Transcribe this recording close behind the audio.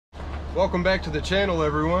Welcome back to the channel,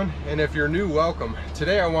 everyone, and if you're new, welcome.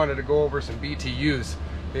 Today I wanted to go over some BTUs.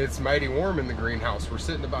 It's mighty warm in the greenhouse. We're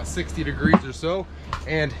sitting about 60 degrees or so,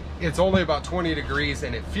 and it's only about 20 degrees,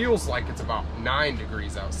 and it feels like it's about 9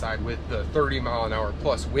 degrees outside with the 30-mile-an-hour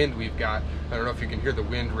plus wind we've got. I don't know if you can hear the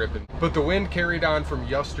wind ripping, but the wind carried on from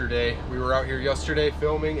yesterday. We were out here yesterday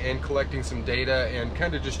filming and collecting some data and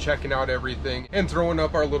kind of just checking out everything and throwing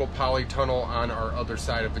up our little polytunnel on our other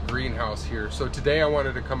side of the greenhouse here. So today I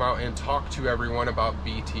wanted to come out and talk to everyone about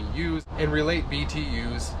BTUs and relate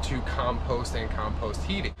BTUs to compost and compost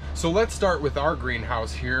heating. So let's start with our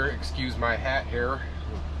greenhouse here. Excuse my hat here.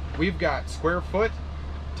 We've got square foot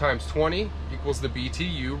times 20 equals the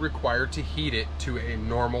BTU required to heat it to a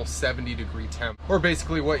normal 70-degree temp, or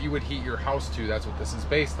basically what you would heat your house to. That's what this is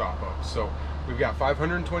based off of. So we've got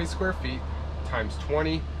 520 square feet times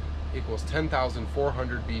 20 equals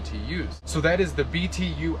 10,400 BTUs. So that is the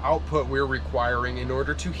BTU output we're requiring in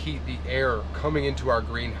order to heat the air coming into our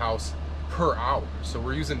greenhouse per hour. So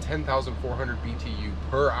we're using 10,400 BTU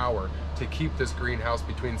per hour to keep this greenhouse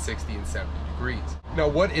between 60 and 70 degrees. Now,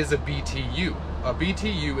 what is a BTU? A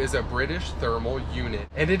BTU is a British thermal unit,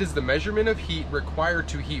 and it is the measurement of heat required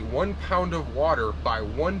to heat 1 pound of water by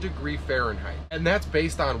 1 degree Fahrenheit. And that's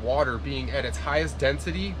based on water being at its highest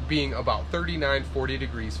density, being about 39-40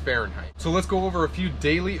 degrees Fahrenheit. So let's go over a few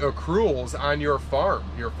daily accruals on your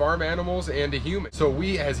farm animals and a human. So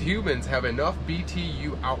we as humans have enough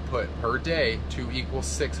BTU output per day to equal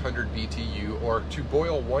 600 BTU, or to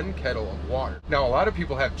boil 1 kettle of water. Now, a lot of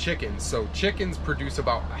people have chickens, so chickens produce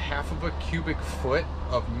about a half of a cubic foot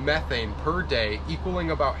of methane per day,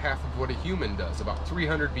 equaling about half of what a human does, about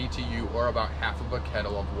 300 BTU, or about half of a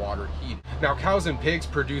kettle of water heated. Now, cows and pigs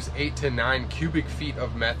produce 8 to 9 cubic feet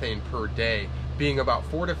of methane per day, being about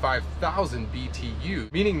 4,000 to 5,000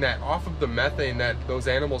 BTU, meaning that off of the methane that those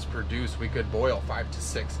animals produce, we could boil 5 to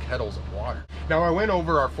 6 kettles of water. Now, I went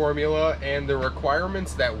over our formula and the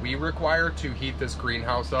requirements that we require to heat this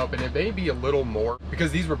greenhouse up, and it may be a little more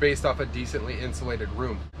because these were based off a decently insulated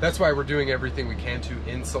room. That's why we're doing everything we can to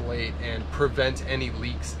insulate and prevent any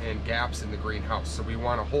leaks and gaps in the greenhouse. So we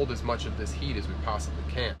want to hold as much of this heat as we possibly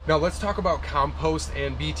can. Now, let's talk about compost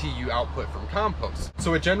and BTU output from compost.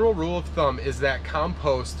 So a general rule of thumb is that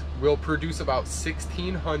compost will produce about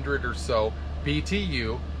 1,600 or so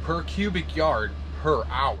BTU per cubic yard per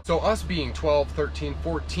hour. So us being 12, 13,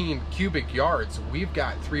 14 cubic yards, we've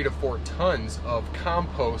got 3 to 4 tons of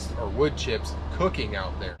compost or wood chips cooking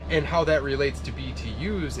out there. And how that relates to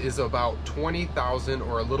BTUs is about 20,000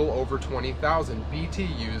 or a little over 20,000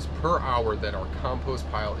 BTUs per hour that our compost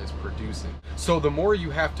pile is producing. So the more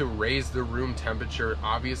you have to raise the room temperature,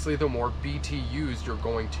 obviously the more BTUs you're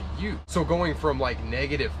going to use. So going from like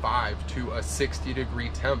 -5 to a 60-degree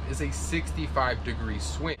temp is a 65-degree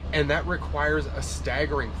swing. And that requires a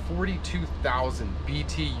staggering 42,000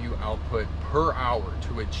 BTU output per hour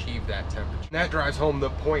to achieve that temperature. And that drives home the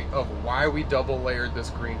point of why we double layered this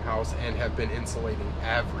greenhouse and have been insulating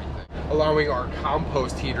everything, allowing our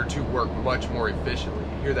compost heater to work much more efficiently.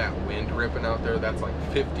 You hear that wind ripping out there? That's like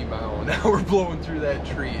 50 miles an hour blowing through that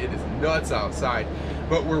tree. It is nuts outside,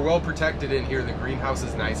 but we're well protected in here. The greenhouse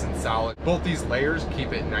is nice and solid. Both these layers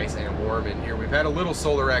keep it nice and warm in here. We've had a little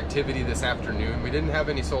solar activity this afternoon. We didn't have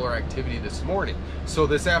any solar activity this morning. So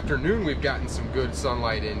this afternoon we've gotten some good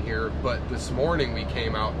sunlight in here, but this morning we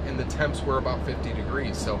came out and the temps were about 50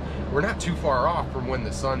 degrees. So we're not too far off from when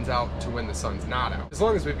the sun's out to when the sun's not out. As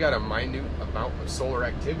long as we've got a minute amount of solar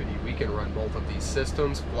activity, we can run both of these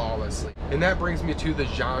systems flawlessly. And that brings me to the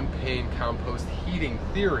Jean Pain compost heating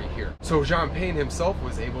theory here. So Jean Pain himself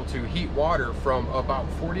was able to heat water from about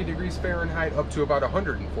 40 degrees Fahrenheit up to about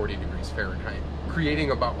 140 degrees Fahrenheit,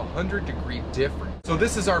 creating about 100-degree difference. So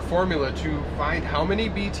this is our formula to find how many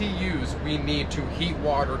BTUs we need to heat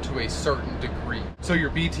water to a certain degree. So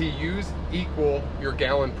your BTUs equal your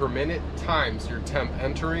gallon per minute times your temp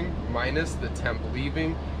entering minus the temp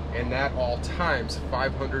leaving, and that all times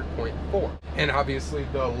 500.4. And obviously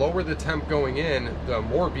the lower the temp going in, the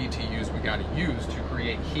more BTUs we got to use to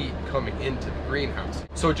create heat coming into the greenhouse.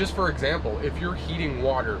 So just for example, if you're heating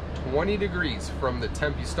water 20 degrees from the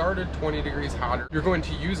temp you started, 20 degrees hotter, you're going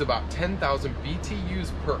to use about 10,000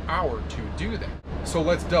 BTUs per hour to do that. So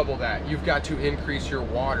let's double that. You've got to increase your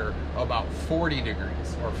water about 40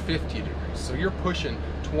 degrees or 50 degrees. So you're pushing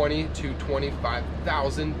 20 to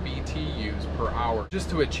 25,000 BTUs per hour just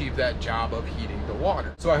to achieve that job of heating the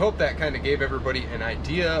water. So I hope that kind of gave everybody an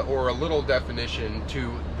idea or a little definition to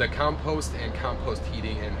the compost and compost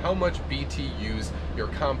heating and how much BTUs your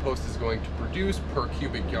compost is going to produce per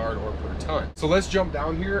cubic yard or per ton. So let's jump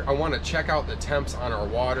down here. I want to check out the temps on our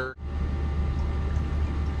water.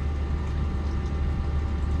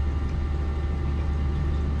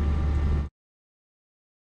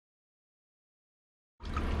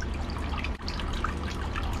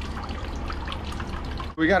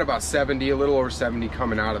 We got about 70, a little over 70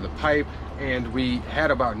 coming out of the pipe, and we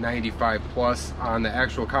had about 95 plus on the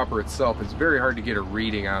actual copper itself. It's very hard to get a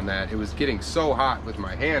reading on that. It was getting so hot with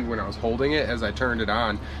my hand when I was holding it as I turned it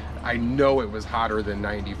on. I know it was hotter than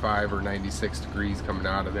 95 or 96 degrees coming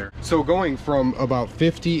out of there. So going from about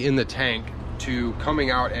 50 in the tank to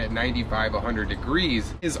coming out at 95, 100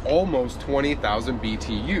 degrees is almost 20,000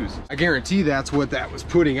 BTUs. I guarantee that's what that was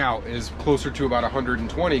putting out, is closer to about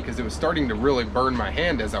 120, because it was starting to really burn my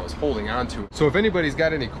hand as I was holding onto it. So if anybody's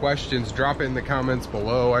got any questions, drop it in the comments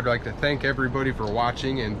below. I'd like to thank everybody for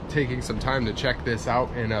watching and taking some time to check this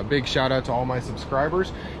out, and a big shout out to all my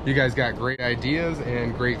subscribers. You guys got great ideas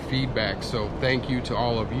and great feedback, so thank you to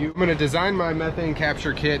all of you. I'm gonna design my methane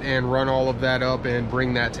capture kit and run all of that up and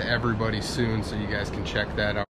bring that to everybody soon, so you guys can check that out.